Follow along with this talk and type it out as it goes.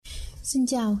Xin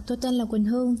chào, tôi tên là Quỳnh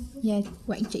Hương, nhà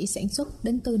quản trị sản xuất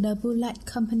đến từ The Blue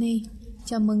Light Company.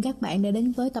 Chào mừng các bạn đã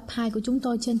đến với tập 2 của chúng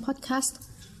tôi trên podcast.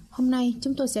 Hôm nay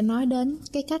chúng tôi sẽ nói đến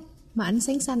cái cách mà ánh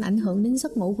sáng xanh ảnh hưởng đến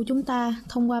giấc ngủ của chúng ta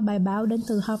thông qua bài báo đến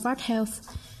từ Harvard Health.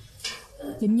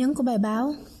 Điểm nhấn của bài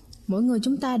báo: mỗi người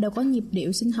chúng ta đều có nhịp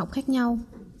điệu sinh học khác nhau,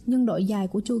 nhưng độ dài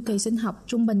của chu kỳ sinh học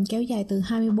trung bình kéo dài từ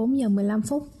 24 giờ 15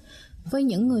 phút. Với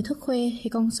những người thức khuya thì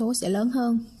con số sẽ lớn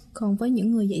hơn, còn với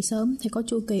những người dậy sớm thì có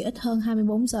chu kỳ ít hơn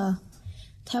 24 giờ.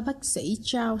 Theo bác sĩ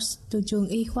Charles từ trường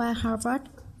y khoa Harvard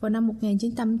vào năm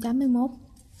 1981,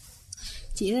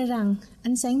 chỉ ra rằng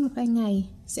ánh sáng ban ngày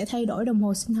sẽ thay đổi đồng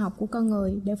hồ sinh học của con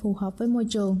người để phù hợp với môi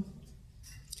trường.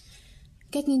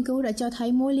 Các nghiên cứu đã cho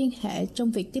thấy mối liên hệ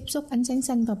trong việc tiếp xúc ánh sáng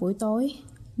xanh vào buổi tối,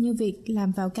 như việc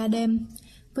làm vào ca đêm,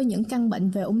 với những căn bệnh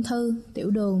về ung thư, tiểu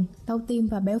đường, đau tim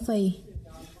và béo phì.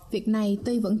 Việc này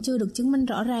tuy vẫn chưa được chứng minh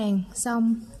rõ ràng,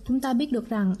 song chúng ta biết được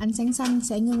rằng ánh sáng xanh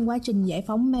sẽ ngưng quá trình giải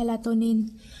phóng melatonin,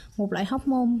 một loại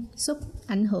hormone giúp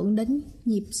ảnh hưởng đến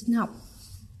nhịp sinh học.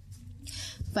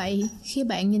 Vậy, khi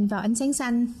bạn nhìn vào ánh sáng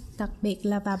xanh, đặc biệt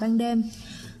là vào ban đêm,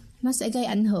 nó sẽ gây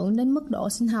ảnh hưởng đến mức độ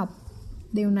sinh học.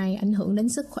 Điều này ảnh hưởng đến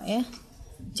sức khỏe.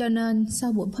 Cho nên,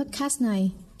 sau buổi podcast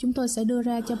này, chúng tôi sẽ đưa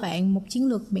ra cho bạn một chiến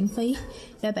lược miễn phí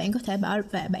để bạn có thể bảo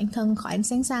vệ bản thân khỏi ánh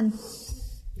sáng xanh.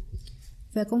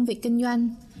 Về công việc kinh doanh,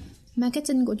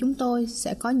 marketing của chúng tôi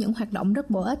sẽ có những hoạt động rất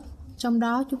bổ ích. Trong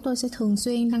đó, chúng tôi sẽ thường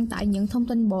xuyên đăng tải những thông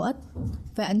tin bổ ích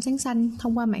về ánh sáng xanh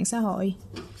thông qua mạng xã hội.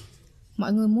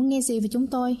 Mọi người muốn nghe gì về chúng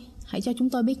tôi? Hãy cho chúng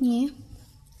tôi biết nhé.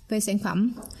 Về sản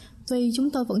phẩm, tuy chúng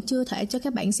tôi vẫn chưa thể cho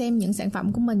các bạn xem những sản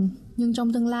phẩm của mình, nhưng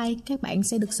trong tương lai các bạn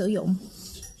sẽ được sử dụng.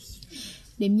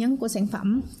 Điểm nhấn của sản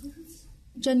phẩm: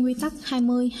 trên quy tắc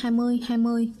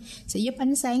 20-20-20 sẽ giúp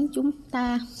ánh sáng chúng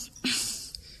ta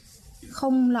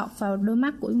không lọt vào đôi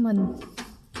mắt của mình.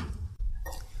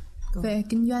 Về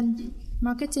kinh doanh,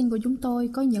 marketing của chúng tôi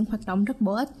có những hoạt động rất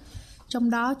bổ ích. Trong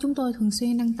đó, chúng tôi thường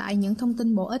xuyên đăng tải những thông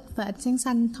tin bổ ích về ánh sáng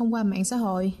xanh thông qua mạng xã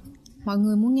hội. Mọi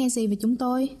người muốn nghe gì về chúng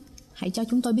tôi? Hãy cho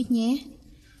chúng tôi biết nhé.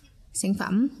 Sản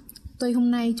phẩm: tuy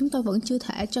hôm nay chúng tôi vẫn chưa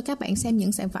thể cho các bạn xem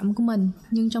những sản phẩm của mình,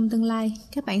 nhưng trong tương lai,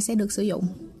 các bạn sẽ được sử dụng.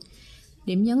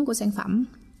 Điểm nhấn của sản phẩm: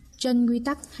 trên quy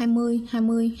tắc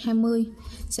 20-20-20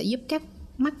 sẽ giúp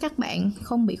mắt các bạn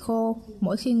không bị khô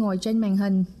mỗi khi ngồi trên màn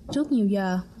hình trước nhiều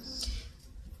giờ.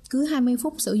 Cứ 20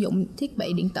 phút sử dụng thiết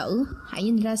bị điện tử, hãy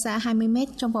nhìn ra xa 20 mét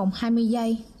trong vòng 20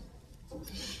 giây.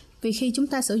 Vì khi chúng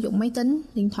ta sử dụng máy tính,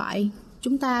 điện thoại,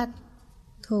 chúng ta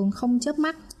thường không chớp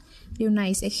mắt. Điều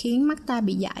này sẽ khiến mắt ta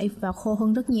bị dại và khô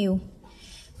hơn rất nhiều.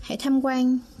 Hãy tham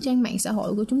quan trang mạng xã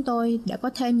hội của chúng tôi để có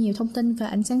thêm nhiều thông tin về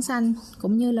ánh sáng xanh,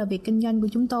 cũng như là việc kinh doanh của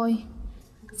chúng tôi.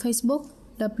 Facebook,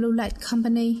 The Blue Light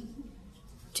Company,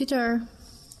 Twitter,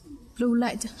 Blue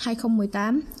Light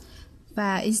 2018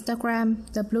 và Instagram,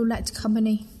 The Blue Light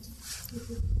Company.